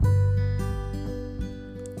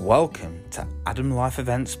Welcome to Adam Life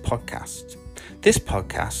Events podcast. This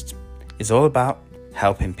podcast is all about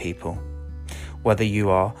helping people. Whether you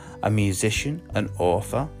are a musician, an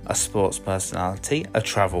author, a sports personality, a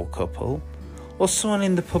travel couple, or someone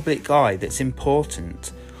in the public eye that's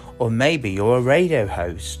important, or maybe you're a radio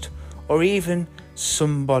host, or even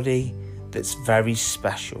somebody that's very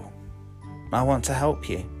special. I want to help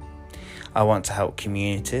you. I want to help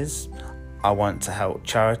communities. I want to help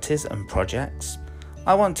charities and projects.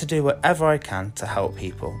 I want to do whatever I can to help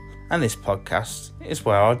people, and this podcast is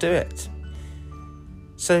where I'll do it.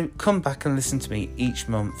 So come back and listen to me each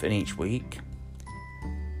month and each week.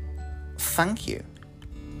 Thank you.